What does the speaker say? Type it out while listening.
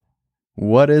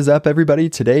What is up, everybody?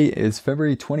 Today is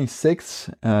February 26th,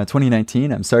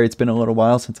 2019. I'm sorry it's been a little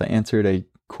while since I answered a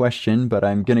question, but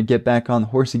I'm going to get back on the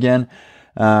horse again.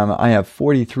 I have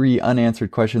 43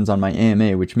 unanswered questions on my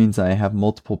AMA, which means I have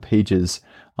multiple pages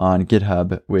on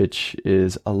GitHub, which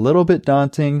is a little bit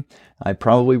daunting. I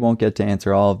probably won't get to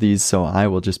answer all of these, so I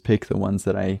will just pick the ones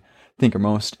that I think are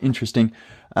most interesting.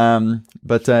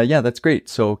 Yeah, that's great.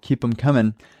 So keep them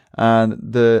coming.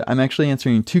 I'm actually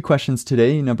answering two questions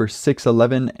today. Number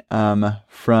 611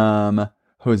 from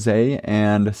Jose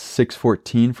and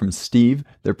 614 from Steve.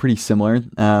 They're pretty similar.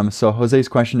 So Jose's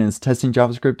question is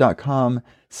testingjavascript.com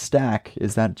stack.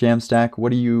 Is that Jamstack?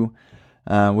 What are you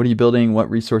building? What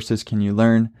resources can you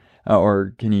learn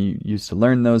or can you use to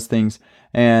learn those things?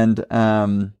 And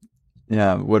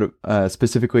what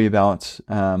specifically about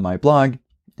my blog.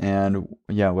 And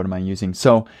yeah, what am I using?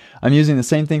 So I'm using the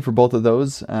same thing for both of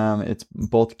those. It's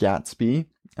both Gatsby.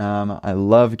 I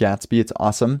love Gatsby. It's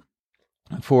awesome.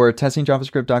 For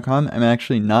testingjavascript.com, I'm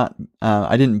actually not,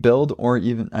 I didn't build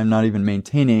I'm not even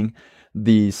maintaining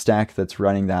the stack that's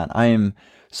running that. I am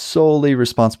solely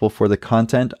responsible for the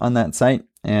content on that site.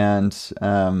 And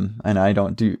I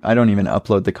don't even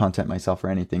upload the content myself or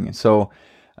anything. So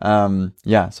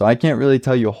so I can't really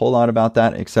tell you a whole lot about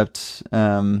that except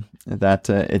that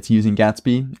it's using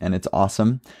Gatsby and it's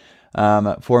awesome.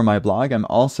 For my blog, I'm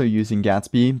also using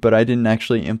Gatsby, but I didn't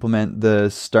actually implement the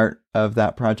start of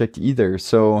that project either.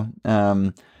 So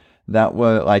that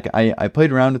was like I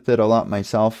played around with it a lot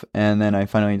myself, and then I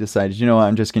finally decided,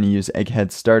 I'm just going to use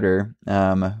Egghead Starter,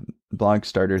 blog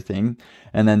starter thing,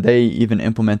 and then they even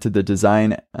implemented the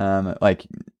design,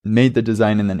 made the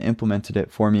design and then implemented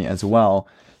it for me as well.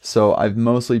 So I've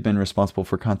mostly been responsible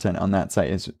for content on that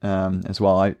site as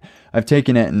well. I've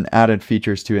taken it and added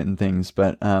features to it and things,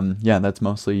 but that's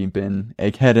mostly been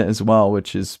Egghead as well,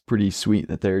 which is pretty sweet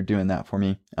that they're doing that for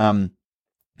me. As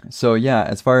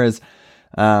far as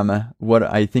what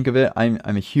I think of it, I'm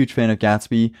a huge fan of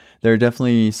Gatsby. There are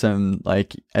definitely some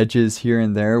edges here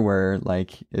and there where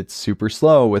it's super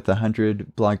slow with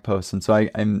 100 blog posts, and so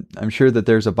I'm sure that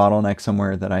there's a bottleneck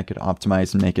somewhere that I could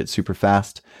optimize and make it super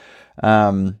fast.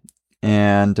 And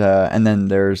then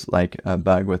there's a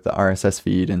bug with the RSS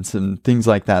feed and some things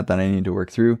like that I need to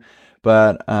work through.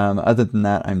 But other than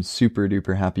that, I'm super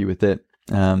duper happy with it.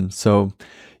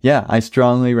 I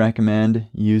strongly recommend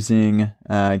using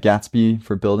Gatsby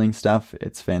for building stuff.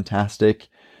 It's fantastic.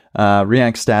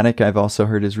 React Static, I've also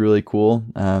heard, is really cool.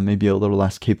 Maybe a little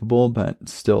less capable, but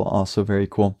still also very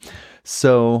cool.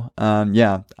 So,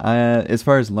 as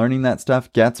far as learning that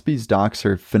stuff, Gatsby's docs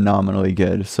are phenomenally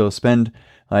good. So spend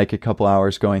a couple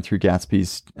hours going through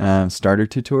Gatsby's starter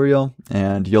tutorial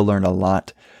and you'll learn a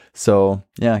lot. So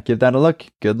yeah, give that a look.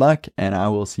 Good luck, and I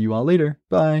will see you all later.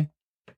 Bye.